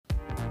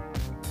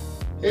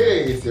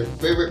Hey, it's your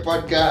favorite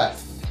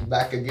podcast.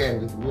 Back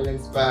again with Will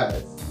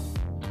Inspires.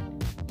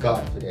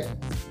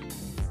 Confidence.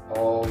 It's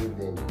all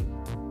within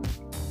you.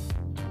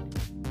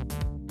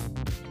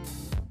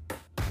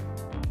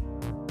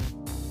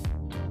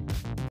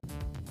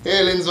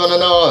 Hailings one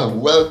and all.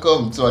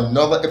 Welcome to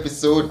another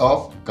episode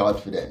of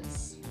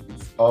Confidence.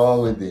 It's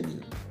all within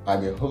you.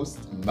 I'm your host,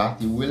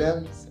 Matthew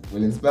Williams,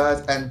 Will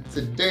Inspires, and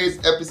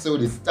today's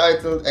episode is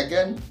titled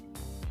again,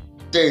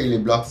 Daily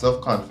Blocks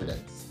of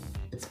Confidence.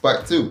 It's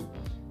part 2.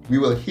 We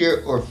will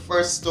hear our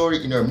first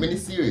story in our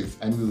mini-series,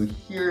 and we will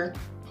hear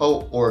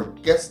how our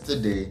guest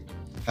today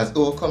has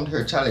overcome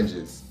her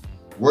challenges,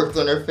 worked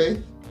on her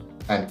faith,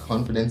 and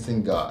confidence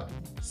in God.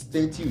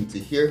 Stay tuned to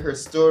hear her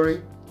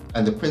story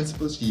and the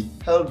principles she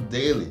held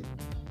daily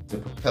to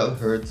propel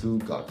her to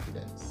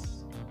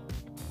confidence.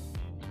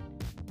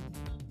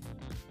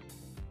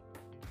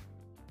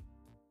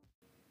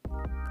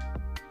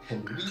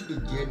 And we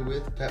begin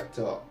with pep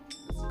talk.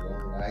 Let's go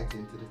right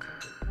into the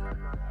topic.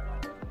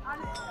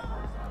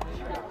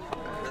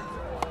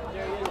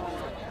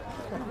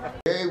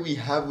 Today we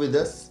have with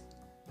us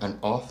an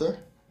author,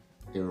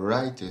 a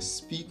writer,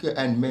 speaker,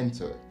 and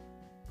mentor.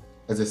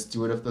 As a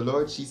steward of the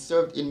Lord, she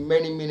served in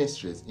many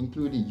ministries,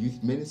 including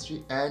youth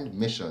ministry and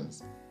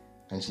missions.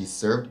 And she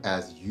served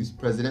as youth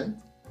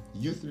president,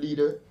 youth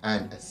leader,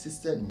 and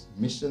assistant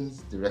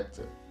missions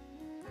director.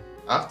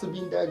 After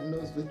being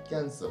diagnosed with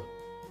cancer,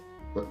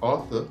 the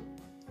author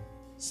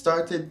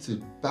started to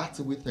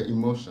battle with her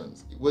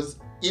emotions. It was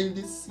in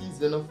this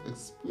season of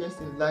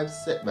experiencing life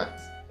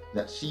setbacks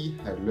that she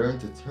had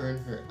learned to turn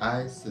her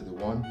eyes to the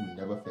one who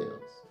never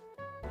fails.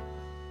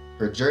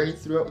 Her journey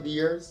throughout the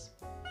years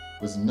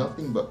was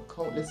nothing but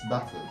countless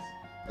battles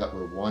that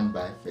were won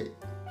by faith.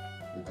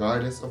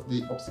 Regardless of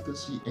the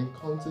obstacles she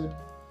encountered,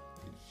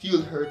 it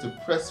fueled her to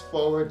press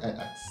forward and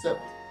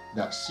accept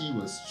that she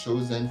was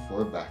chosen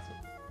for battle.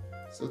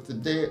 So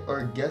today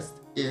our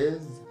guest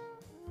is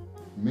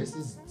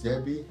Mrs.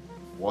 Debbie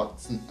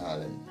Watson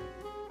Allen.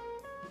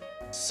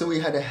 So we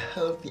had a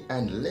healthy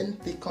and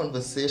lengthy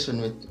conversation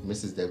with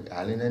Mrs. Debbie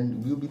Allen,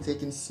 and we'll be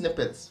taking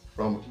snippets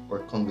from our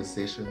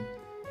conversation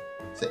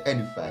to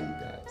edify you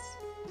guys.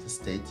 So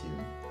stay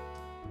tuned.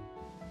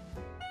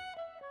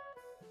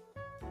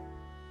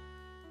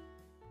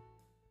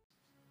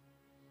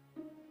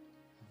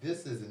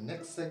 This is the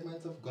next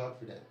segment of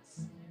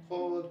Godfidence,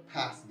 called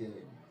Pass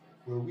Game,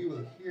 where we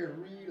will hear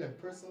real and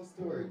personal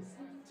stories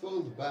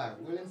told by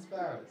Will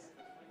Inspires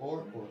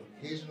or our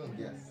occasional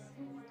guests.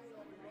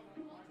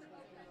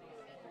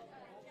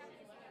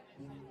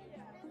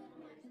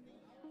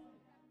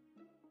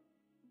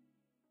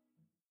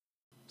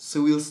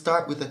 So we'll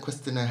start with a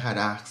question I had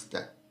asked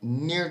at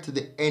near to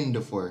the end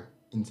of our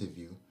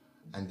interview,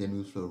 and then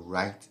we'll flow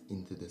right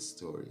into the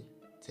story.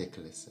 Take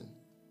a listen.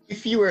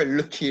 If you were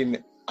looking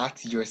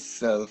at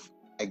yourself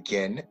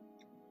again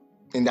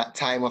in that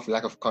time of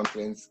lack of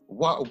confidence,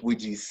 what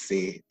would you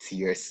say to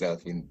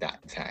yourself in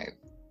that time?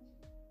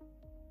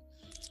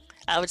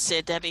 I would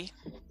say, Debbie,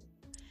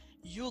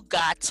 you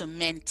got to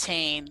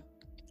maintain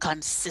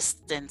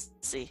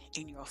consistency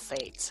in your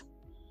faith.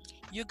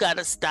 You got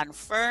to stand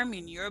firm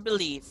in your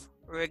belief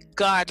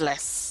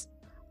regardless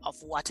of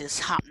what is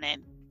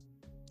happening.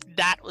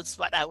 That was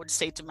what I would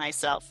say to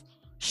myself.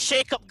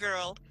 Shake up,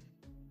 girl,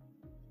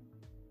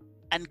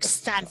 and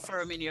stand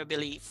firm in your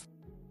belief.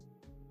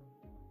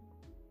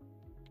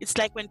 It's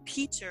like when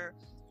Peter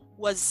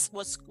was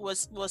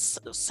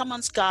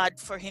summons God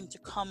for him to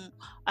come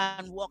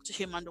and walk to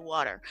him on the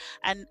water,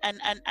 and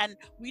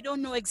we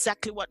don't know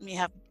exactly what may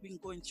have been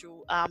going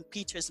through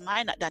Peter's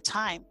mind at that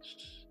time,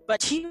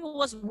 but he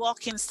was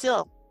walking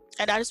still,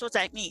 and that is what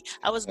I mean.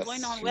 I was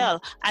going on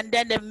well, and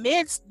then the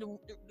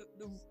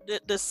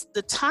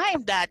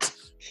time that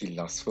He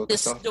lost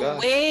focus of the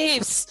God.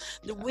 waves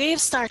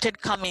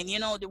started coming,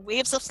 the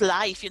waves of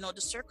life,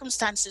 the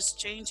circumstances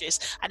changes,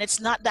 and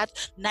it's not that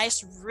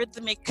nice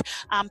rhythmic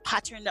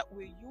pattern that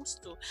we're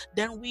used to.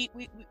 Then we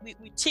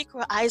take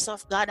our eyes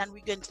off God, and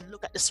we're going to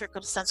look at the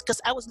circumstance,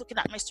 because I was looking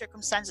at my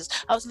circumstances.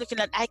 I was looking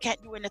at, I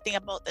can't do anything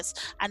about this,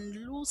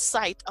 and lose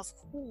sight of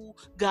who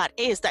God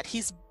is, that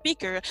he's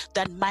bigger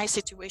than my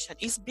situation.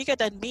 He's bigger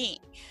than me,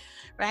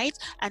 right?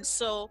 And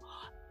so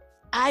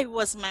I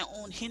was my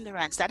own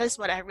hindrance. That is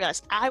what I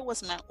realized. I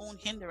was my own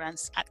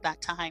hindrance at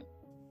that time.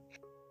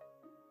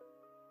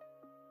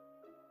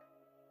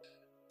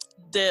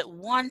 The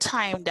one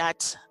time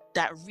that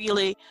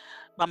really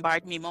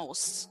bombarded me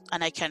most,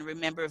 and I can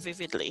remember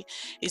vividly,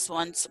 is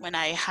once when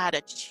I had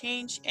a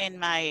change in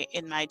my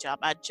job.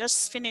 I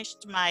just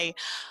finished my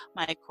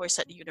course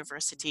at the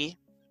university,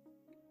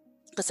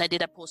 because I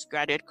did a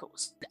postgraduate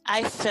course.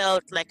 I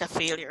felt like a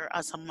failure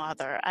as a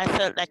mother. I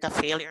felt like a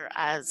failure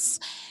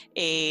as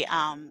a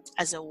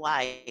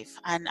wife,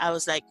 and I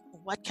was like,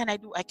 what can I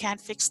do? I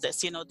can't fix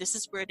this. This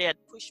is where they had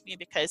pushed me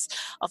because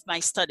of my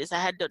studies. I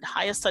had done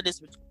higher studies,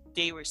 which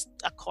they were,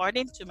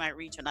 according to my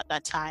region at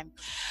that time,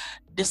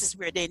 this is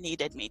where they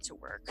needed me to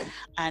work.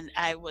 And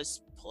I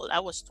was pulled, I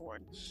was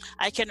torn.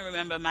 I can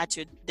remember,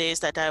 Matthew, days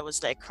that I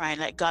was like crying,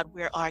 like, God,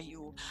 where are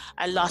you?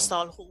 I lost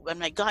all hope. I'm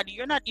like, God,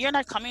 you're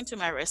not coming to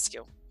my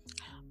rescue.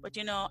 But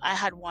you know, I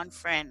had one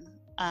friend,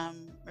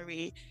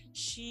 Marie.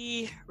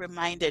 She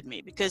reminded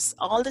me, because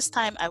all this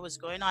time I was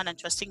going on and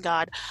trusting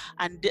God,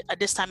 and at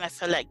this time I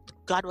felt like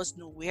God was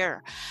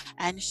nowhere.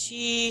 And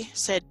she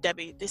said,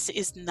 Debbie, this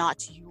is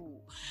not you.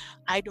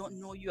 I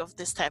don't know you of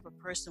this type of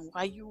person.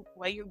 Why you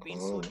being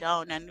so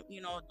down? And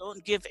you know,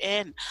 don't give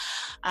in.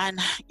 And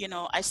you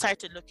know, I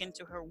started looking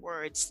into her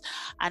words,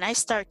 and I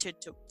started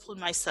to pull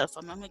myself.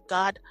 I'm like,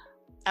 God,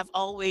 I've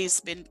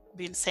always been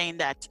saying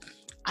that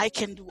I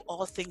can do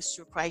all things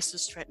through Christ who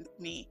strengthens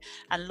me.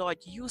 And Lord,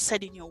 you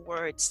said in your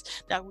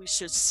words that we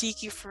should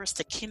seek you first,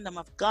 the kingdom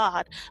of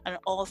God, and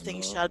all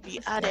things shall be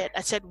added.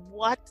 I said,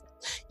 what?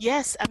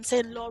 Yes, I'm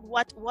saying, Lord,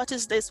 what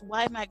is this?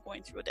 Why am I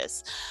going through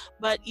this?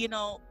 But you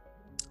know,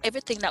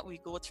 everything that we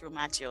go through,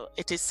 Matthew,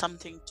 it is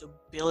something to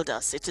build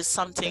us. It is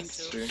something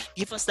to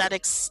give us that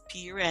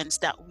experience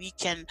that we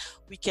can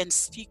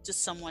speak to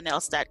someone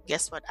else that,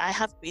 guess what, I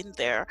have been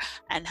there,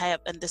 and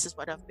this is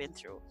what I've been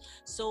through.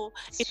 So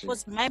it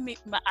was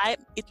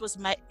it was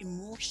my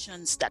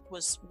emotions that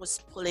was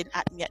pulling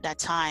at me at that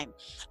time.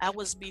 I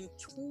was being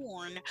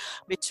torn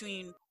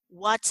between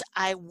what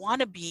I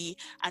want to be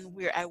and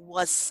where I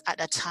was at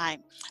that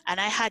time. And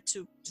I had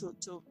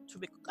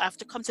I have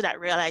to come to that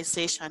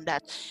realization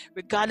that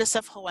regardless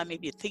of how I may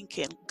be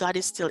thinking, God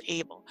is still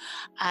able.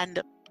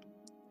 And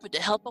with the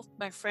help of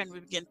my friend, we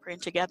began praying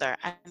together,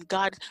 and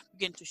God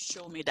began to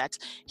show me that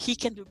he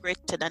can do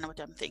greater than what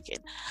I'm thinking.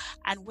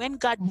 And when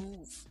God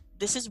moved,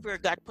 this is where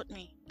God put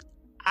me.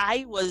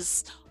 I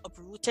was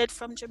uprooted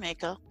from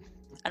Jamaica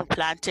and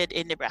planted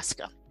in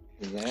Nebraska.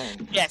 Yeah.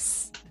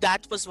 Yes,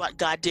 that was what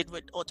God did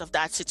out of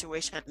that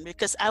situation,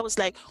 because I was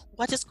like,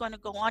 what is going to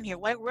go on here?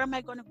 Where am I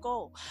going to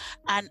go?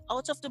 And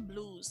out of the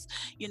blues,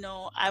 you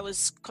know, I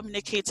was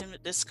communicating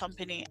with this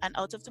company, and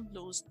out of the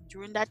blues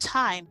during that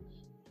time,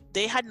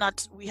 we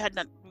have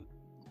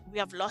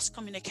lost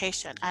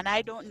communication, and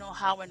I don't know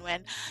how and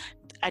when.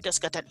 I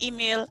just got an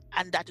email,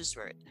 and that is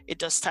where it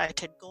just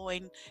started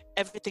going.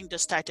 Everything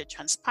just started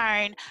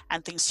transpiring,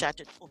 and things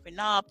started to open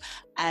up,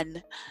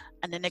 and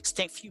the next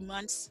few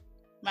months,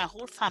 my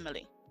whole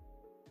family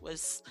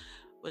was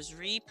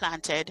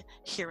replanted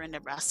here in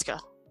Nebraska.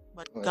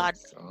 But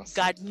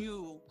God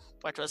knew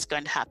what was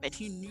going to happen.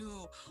 He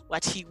knew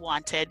what he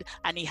wanted,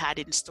 and he had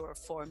in store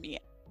for me.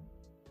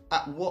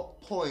 At what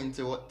point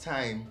or what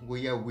time were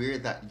you aware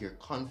that your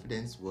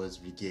confidence was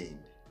regained?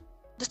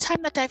 The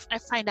time that I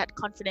find that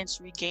confidence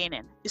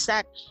regaining is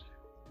that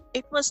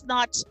it was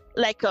not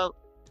like a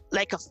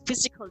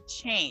physical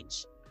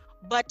change,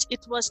 but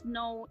it was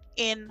known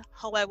in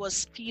how I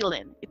was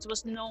feeling. It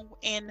was known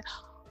in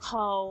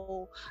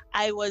how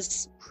I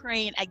was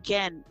praying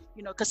again,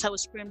 you know, because I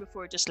was praying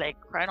before, just like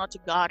crying out to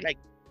God, like,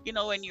 you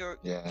know, when you're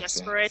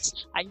desperate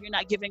and you're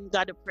not giving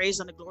God the praise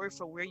and the glory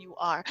for where you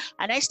are.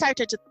 And I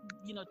started to,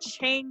 you know,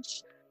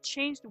 change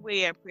the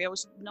way I pray. I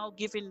was now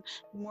giving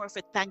more of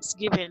a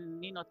thanksgiving,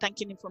 you know,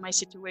 thanking him for my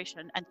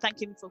situation and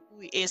thanking him for who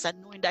he is,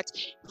 and knowing that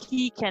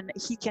he can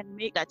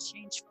make that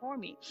change for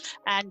me.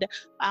 And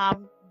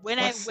when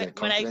I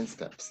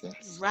steps,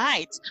 yes.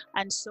 Right.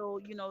 And so,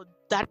 you know,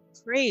 that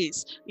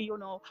praise, you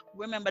know,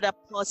 remember that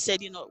Paul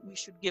said, you know, we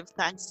should give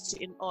thanks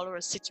in all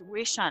our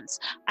situations.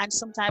 And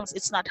sometimes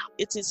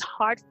it is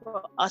hard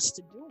for us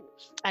to do.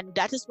 And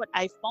that is what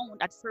I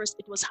found. At first,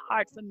 it was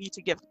hard for me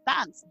to give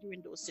thanks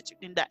during those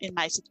in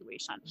my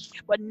situation.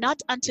 But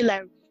not until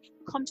I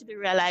come to the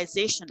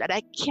realization that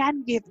I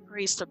can give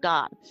praise to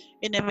God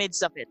in the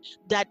midst of it,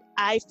 that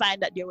I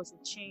find that there was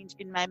a change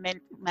in my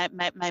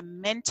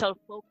mental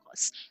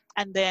focus.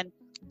 And then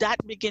that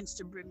begins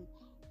to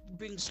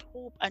brings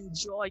hope and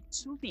joy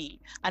to me,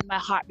 and my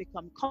heart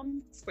become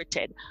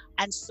comforted.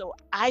 And so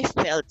I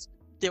felt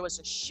there was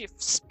a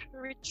shift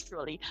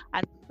spiritually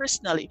and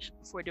personally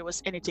before there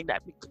was anything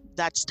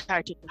that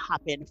started to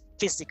happen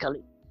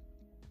physically.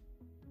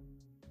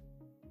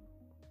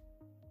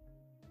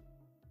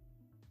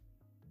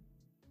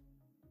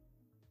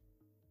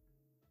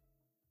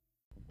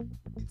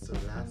 It's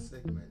the last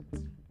segment,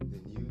 the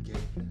new game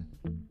plan.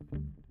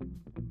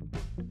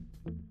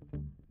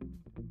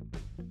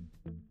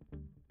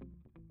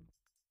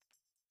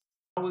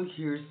 I will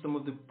hear some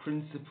of the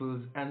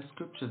principles and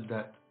scriptures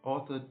that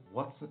author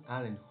Watson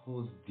Allen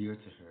holds dear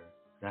to her,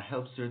 that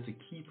helps her to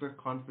keep her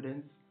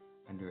confidence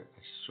and her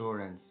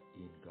assurance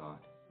in God.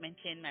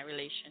 Maintain my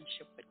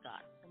relationship with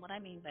God. And what I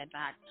mean by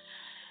that,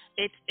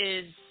 it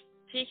is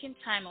taking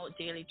time out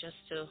daily just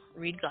to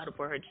read God's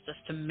words, just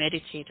to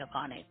meditate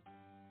upon it,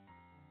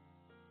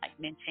 like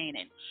maintain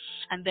it.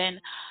 And then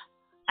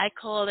I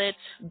call it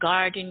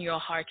guarding your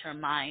heart or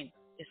mind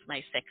is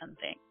my second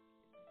thing.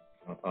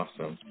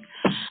 Awesome.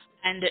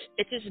 And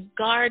it is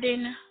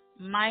guarding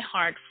my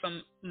heart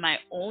from my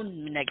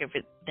own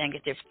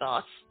negative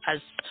thoughts, as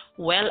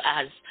well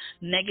as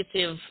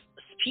negative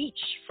speech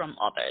from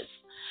others.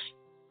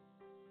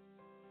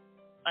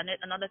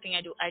 another thing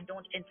I do, I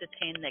don't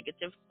entertain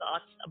negative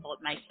thoughts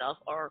about myself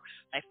or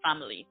my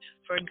family.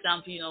 For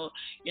example,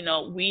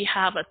 we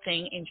have a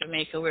thing in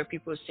Jamaica where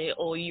people say,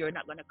 "Oh, you're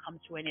not going to come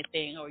to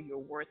anything, or you're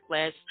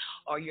worthless,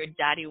 or your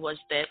daddy was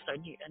this,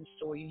 and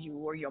so you,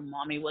 or your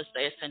mommy was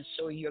this, and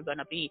so you're going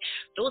to be."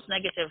 Those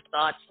negative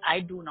thoughts I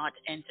do not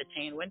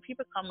entertain. When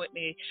people come with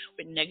me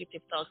with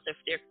negative thoughts, if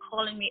they're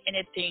calling me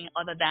anything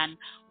other than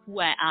who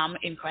I am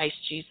in Christ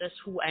Jesus,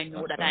 who I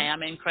know that I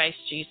am in Christ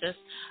Jesus,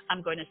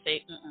 I'm going to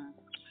say,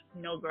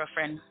 no,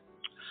 girlfriend,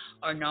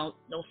 or no,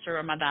 sir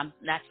or madam,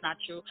 that's not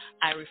true.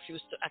 I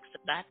refuse to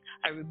accept that.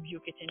 I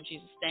rebuke it in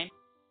Jesus' name.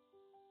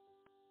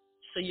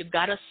 So you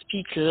gotta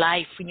speak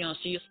life, So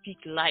you speak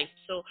life.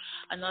 So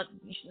I'm not,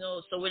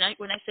 So when I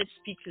said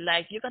speak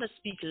life, you gotta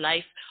speak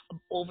life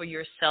over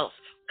yourself.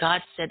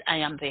 God said, "I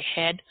am the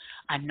head,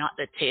 I'm not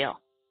the tail."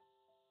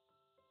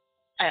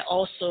 I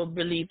also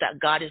believe that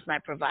God is my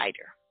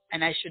provider.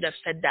 And I should have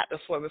said that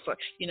before,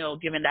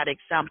 given that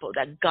example,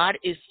 that God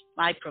is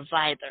my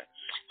provider.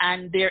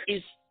 And there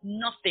is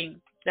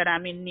nothing that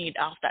I'm in need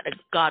of that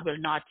God will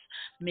not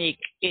make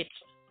it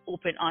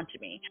open unto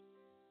me.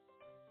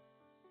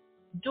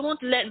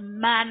 Don't let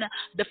man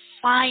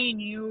define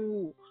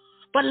you,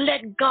 but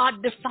let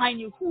God define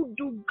you. Who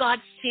do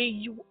God say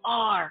you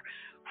are?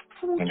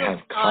 Who and does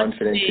have God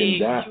confidence say in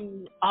that.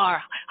 you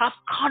are? Have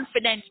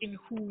confidence in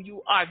who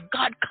you are.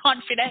 God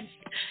confidence.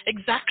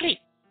 Exactly.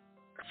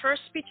 1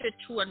 Peter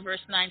 2 and verse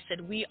 9 said,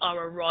 "We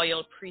are a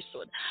royal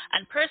priesthood."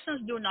 And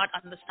persons do not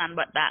understand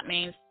what that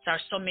means, or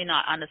some may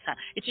not understand.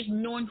 It is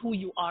knowing who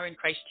you are in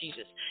Christ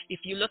Jesus.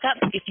 If you look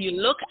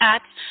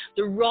at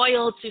the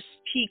royalty,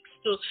 speaks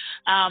to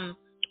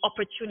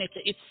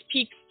opportunity. It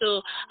speaks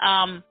to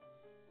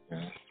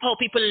how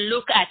people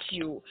look at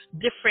you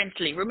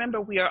differently.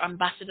 Remember, we are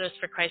ambassadors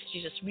for Christ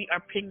Jesus. We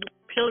are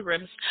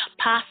pilgrims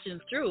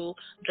passing through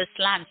this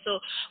land. So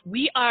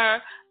we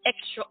are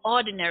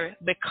extraordinary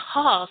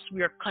because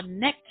we are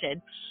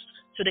connected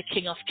to the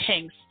King of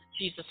Kings,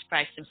 Jesus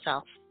Christ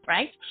himself,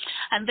 right?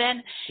 And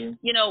then,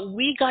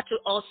 we got to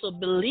also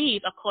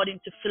believe, according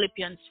to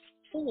Philippians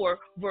 4,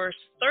 verse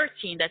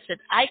 13, that said,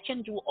 "I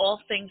can do all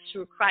things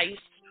through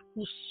Christ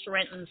who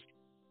strengthens."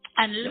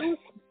 And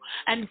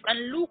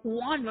Luke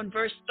 1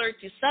 verse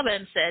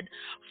 37 said,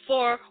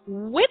 "For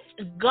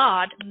with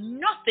God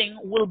nothing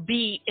will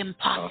be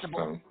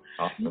impossible."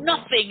 Awesome.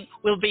 Nothing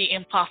will be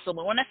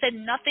impossible. When I said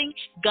nothing,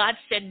 God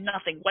said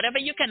nothing. Whatever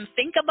you can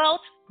think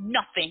about,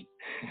 nothing.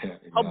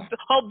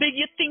 How big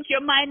you think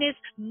your mind is,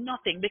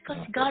 nothing.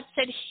 Because God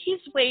said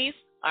his ways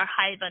are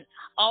higher than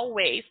our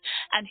ways,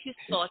 and his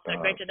thoughts are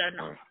greater than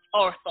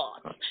our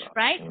thoughts.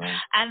 Right?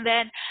 And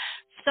then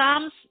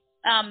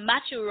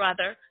Matthew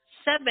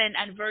 7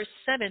 and verse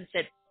 7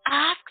 said,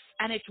 "Ask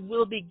and it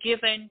will be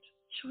given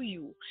to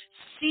you.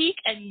 Seek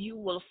and you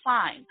will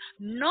find.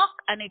 Knock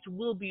and it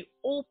will be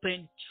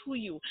open to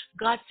you."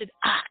 God said,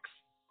 ask.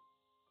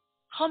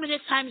 How many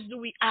times do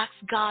we ask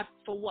God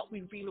for what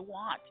we really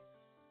want?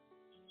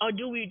 Or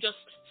do we just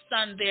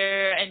stand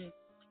there and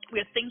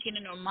we're thinking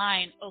in our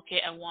mind,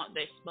 "Okay, I want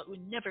this," but we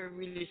never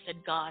really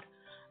said, "God,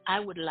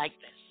 I would like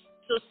this."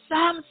 So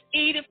Psalms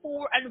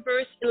 84 and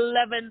verse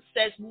 11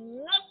 says,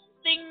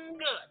 "Nothing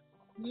good,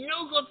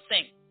 no good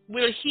thing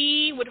will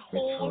he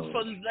withhold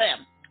from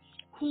them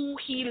who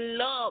he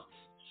loves,"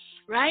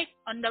 right?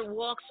 And that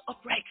walks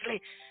uprightly.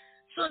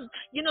 So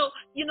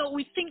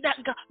we think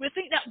that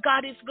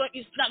God is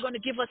not going to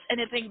give us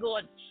anything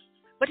good.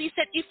 But he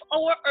said, if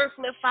our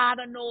earthly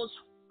Father knows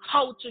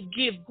how to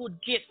give good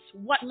gifts,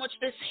 what much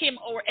less him,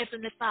 our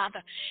heavenly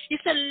Father. He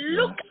said,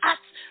 "Look at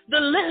the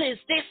lilies,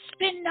 they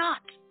spin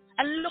not,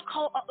 and look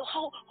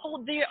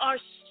how they are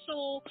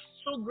so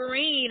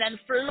green and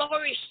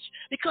flourished,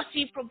 because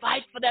he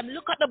provides for them.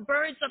 Look at the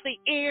birds of the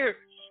air.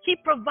 He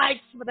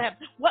provides for them.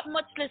 What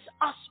much less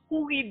us,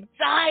 who he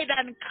died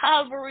on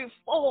Calvary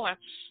for."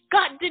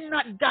 God did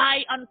not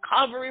die on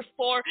Calvary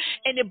for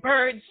any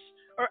birds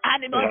or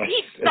animals.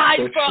 He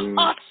died for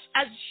us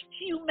as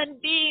human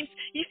beings.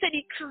 He said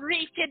he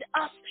created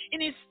us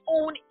in his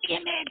own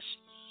image.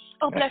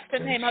 Oh, bless the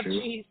name of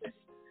Jesus.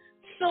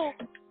 So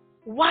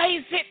why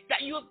is it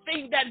that you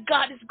think that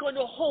God is going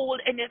to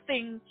hold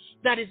anything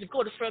that is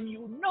good from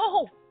you?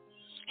 No.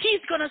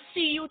 He's going to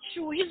see you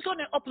through. He's going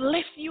to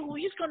uplift you.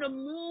 He's going to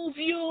move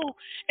you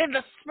in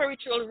the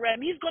spiritual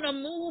realm. He's going to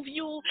move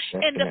you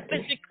in the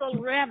physical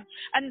realm.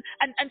 And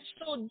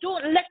so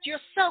don't let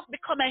yourself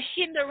become a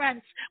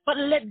hindrance, but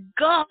let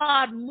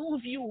God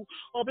move you.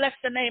 Oh, bless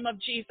the name of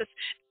Jesus.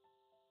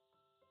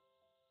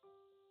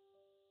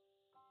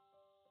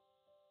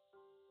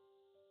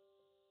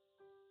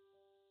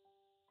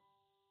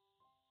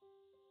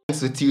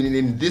 Thanks for tuning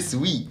in this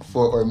week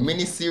for our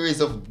mini-series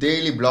of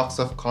Daily Blocks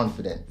of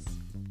Confidence.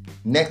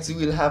 Next,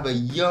 we will have a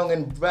young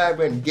and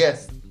vibrant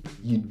guest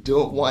you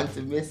don't want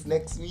to miss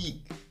next week.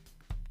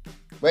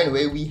 But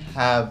anyway, we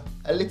have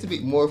a little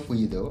bit more for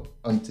you though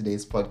on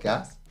today's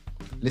podcast.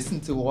 Listen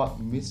to what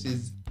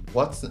Mrs.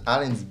 Watson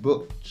Allen's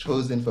book,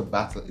 Chosen for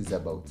Battle, is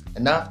about.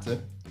 And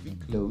after we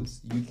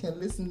close, you can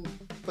listen,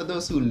 for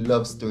those who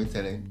love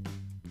storytelling,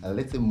 a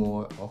little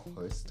more of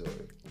her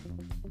story.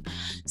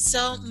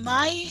 So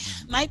my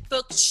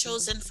book,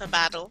 Chosen for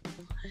Battle,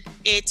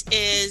 it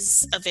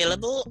is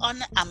available on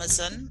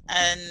Amazon,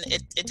 and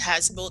it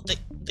has both the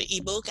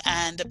ebook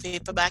and the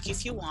paperback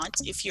if you want.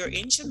 If you're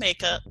in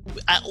Jamaica,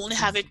 I only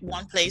have it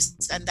one place,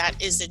 and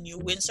that is the New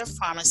Windsor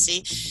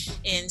Pharmacy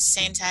in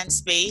St.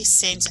 Anne's Bay,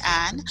 St.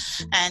 Anne,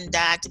 and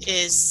that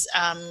is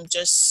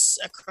just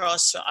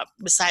across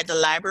beside the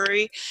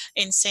library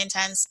in St.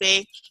 Anne's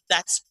Bay.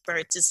 That's where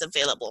it is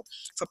available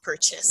for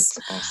purchase.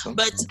 That's awesome.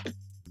 But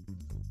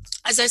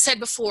as I said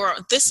before,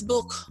 this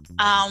book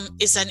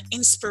is an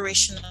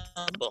inspirational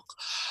book,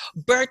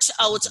 birthed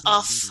out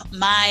of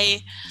my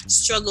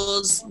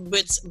struggles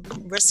with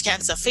breast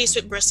cancer, faced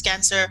with breast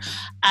cancer,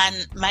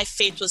 and my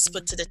faith was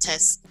put to the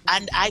test.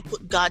 And I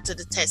put God to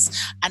the test,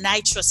 and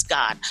I trust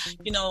God,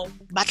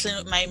 battling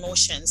with my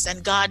emotions,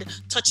 and God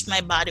touched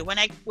my body. When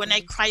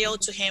I cry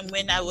out to Him,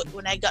 when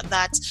I got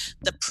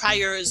the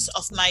prayers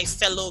of my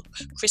fellow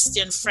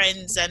Christian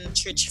friends and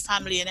church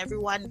family and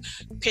everyone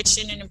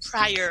pitching in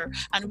prayer,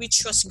 and we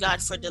trust God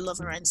for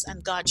deliverance,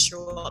 and God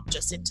showed up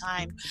just in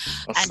time.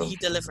 Awesome. And He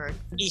delivered,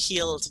 He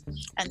healed.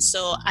 And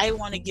so I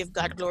want to give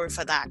God glory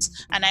for that.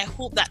 And I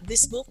hope that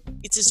this book,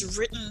 it is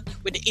written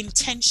with the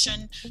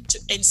intention to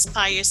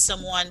inspire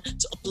someone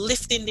to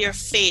uplift in their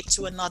faith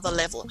to another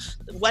level,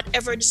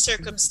 whatever the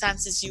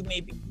circumstances you may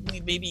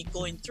be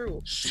going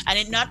through. And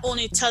it not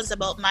only tells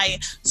about my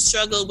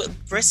struggle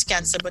with breast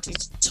cancer, but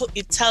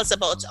it tells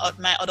about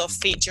my other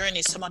faith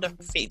journey, some other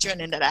faith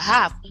journey that I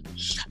have,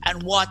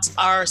 and what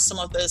are some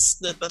of the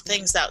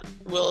things that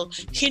will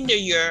hinder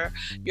your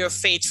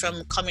faith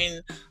from coming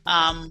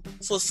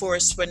full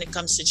force when it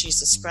comes to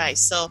Jesus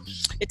Christ. So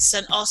it's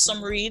an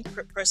awesome read.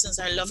 Persons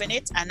are loving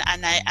it, and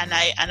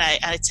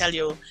I tell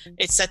you,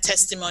 it's a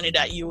testimony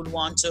that you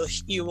want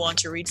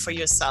to read for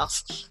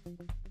yourself.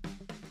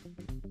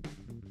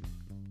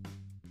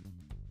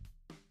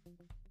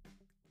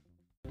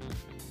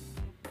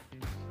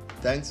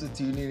 Thanks for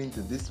tuning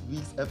into this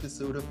week's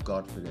episode of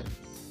Godfidence.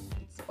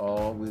 It's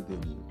all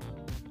within you.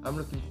 I'm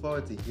looking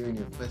forward to hearing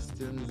your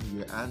questions,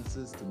 your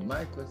answers to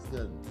my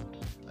questions,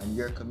 and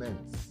your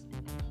comments.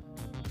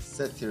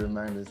 Set your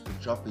reminders to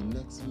drop in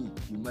next week.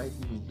 You might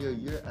even hear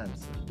your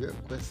answer, your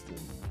question,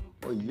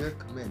 or your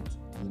comment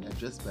being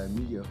addressed by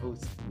me, your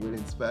host, Will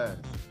Inspires,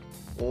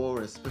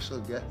 or a special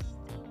guest.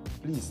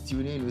 Please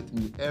tune in with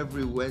me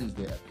every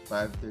Wednesday at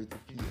 5:30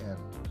 p.m.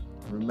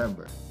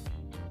 Remember,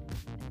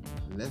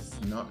 let's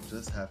not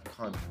just have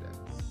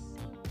confidence,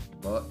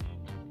 but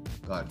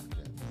Godfidence.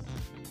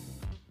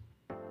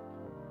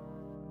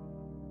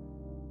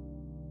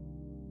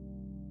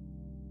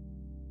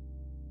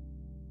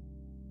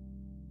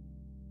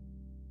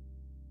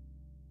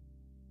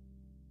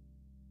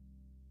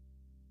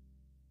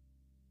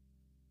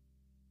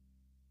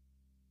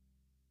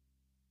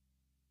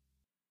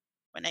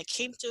 When I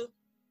came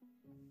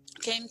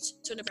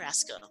to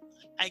Nebraska,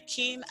 I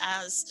came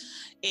as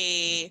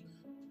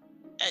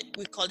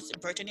we call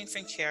it birth and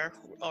infant care,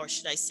 or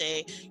should I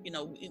say,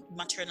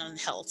 maternal and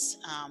health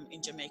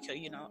in Jamaica,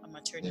 a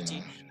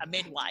maternity, a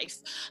midwife.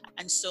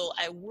 And so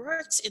I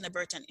worked in the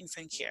birth and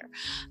infant care,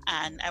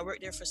 and I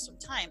worked there for some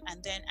time.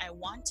 And then I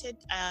wanted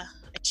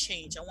a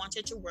change. I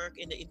wanted to work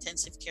in the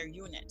intensive care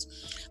unit.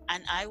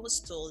 And I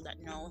was told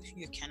that, no,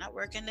 you cannot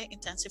work in the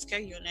intensive care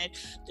unit.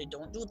 They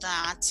don't do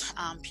that.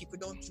 People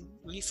don't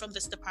leave from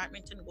this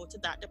department and go to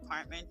that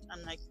department.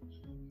 I'm like,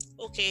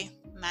 okay,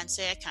 man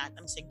say I can't.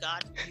 I'm saying,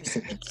 God, this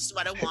is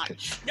what I want.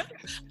 No,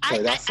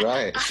 that's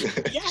right.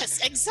 Yes,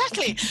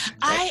 exactly.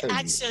 I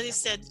actually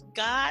said,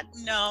 God,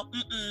 no,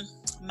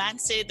 man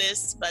say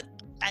this, but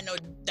I know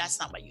that's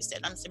not what you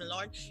said. I'm saying,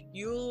 Lord,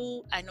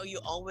 I know you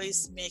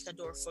always make a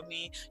door for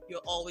me. You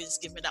always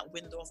give me that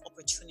window of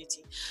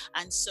opportunity.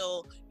 And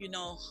so,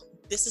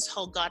 this is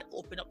how God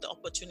opened up the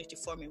opportunity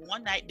for me.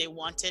 One night they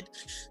wanted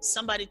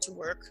somebody to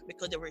work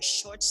because they were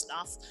short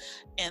staffed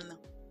in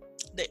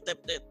the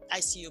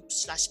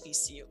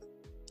ICU/PCU,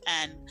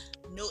 and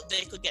no,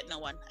 they could get no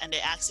one, and they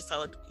asked if I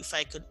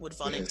would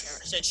volunteer.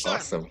 Yes. I said sure.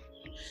 Awesome.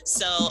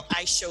 So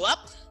I show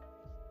up,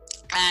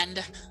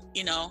 and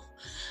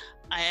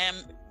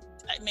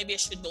maybe I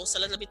should boast a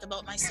little bit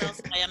about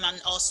myself. I am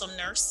an awesome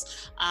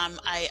nurse.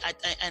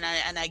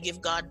 I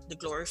give God the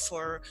glory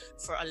for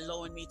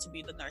allowing me to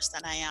be the nurse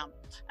that I am.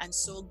 And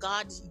so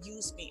God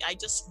used me. I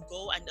just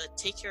go and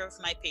take care of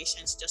my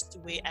patients just the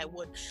way I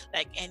would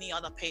like any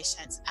other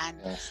patients. And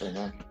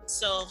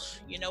so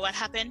you know what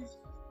happened,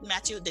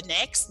 Matthew? The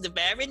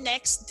very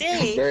next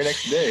day,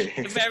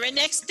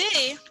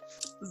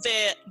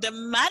 the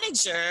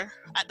manager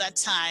at that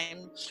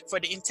time for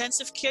the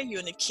intensive care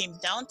unit came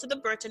down to the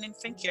birth and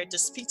infant care to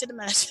speak to the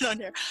manager on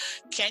there.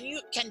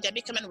 Can Debbie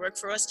come and work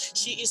for us?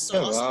 She is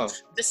so awesome. Wow.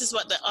 This is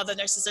what the other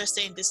nurses are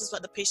saying. This is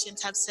what the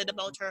patients have said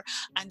about her.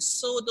 And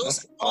so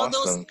those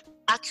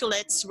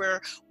accolades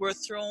were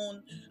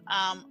thrown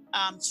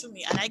to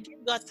me, and I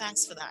give God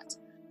thanks for that.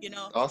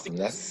 Awesome.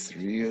 That's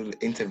real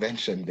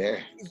intervention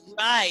there.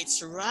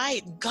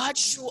 Right. God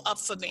showed up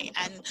for me,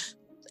 and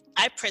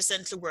I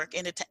presently work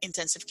in the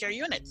intensive care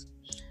unit.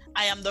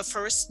 I am the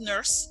first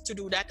nurse to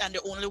do that and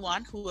the only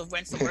one who have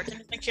went from Burton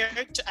Infant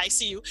Care to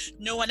ICU.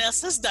 No one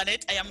else has done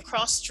it. I am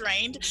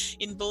cross-trained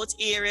in both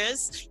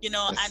areas,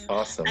 That's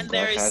awesome. and God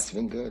there is has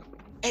been good.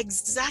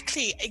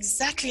 exactly.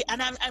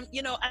 And I'm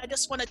I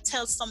just want to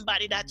tell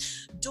somebody that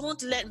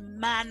don't let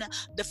man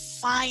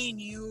define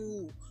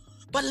you,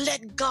 but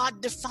let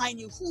God define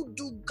you. Who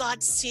do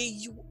God say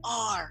you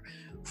are?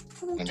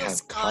 Who And does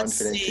have God confidence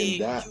in say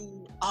that.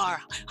 you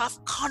are?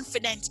 Have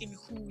confidence in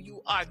who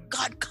you are.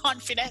 God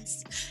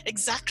confidence.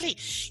 Exactly.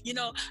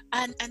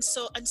 And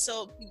so I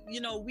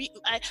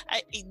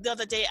the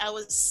other day I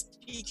was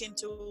speaking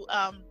to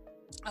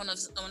one of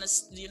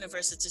the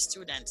university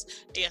students.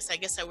 Yes, I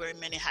guess I wear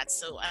many hats.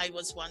 So I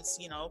was once,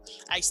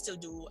 I still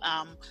do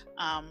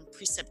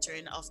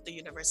preceptoring of the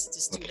university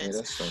Okay, students.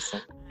 that's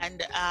awesome.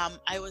 And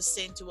I was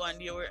saying to one,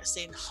 you were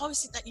saying, how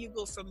is it that you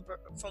go from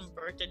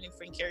Burton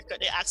Infant Care?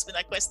 They asked me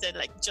that question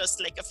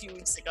just like a few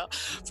weeks ago,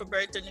 from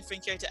Burton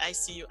Infant Care to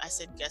ICU. I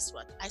said, guess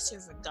what? I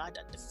serve a God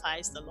that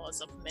defies the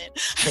laws of men.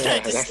 I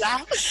just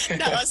laughed.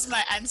 That was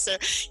my answer.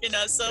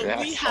 So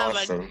That's we have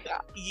awesome.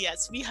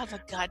 we have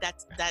a God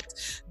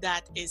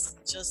that is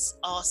just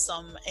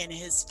awesome in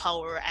his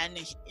power and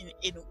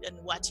in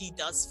what he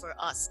does for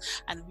us,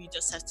 and we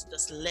just have to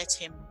just let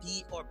him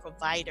be our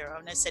provider.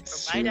 And I said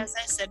provider, as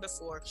I said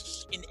before,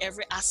 in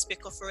every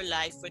aspect of our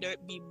life, whether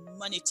it be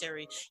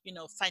monetary,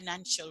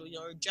 financial,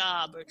 your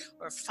job,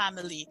 or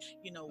family,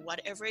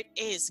 whatever it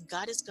is,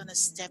 God is going to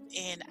step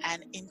in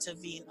and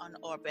intervene on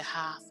our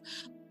behalf.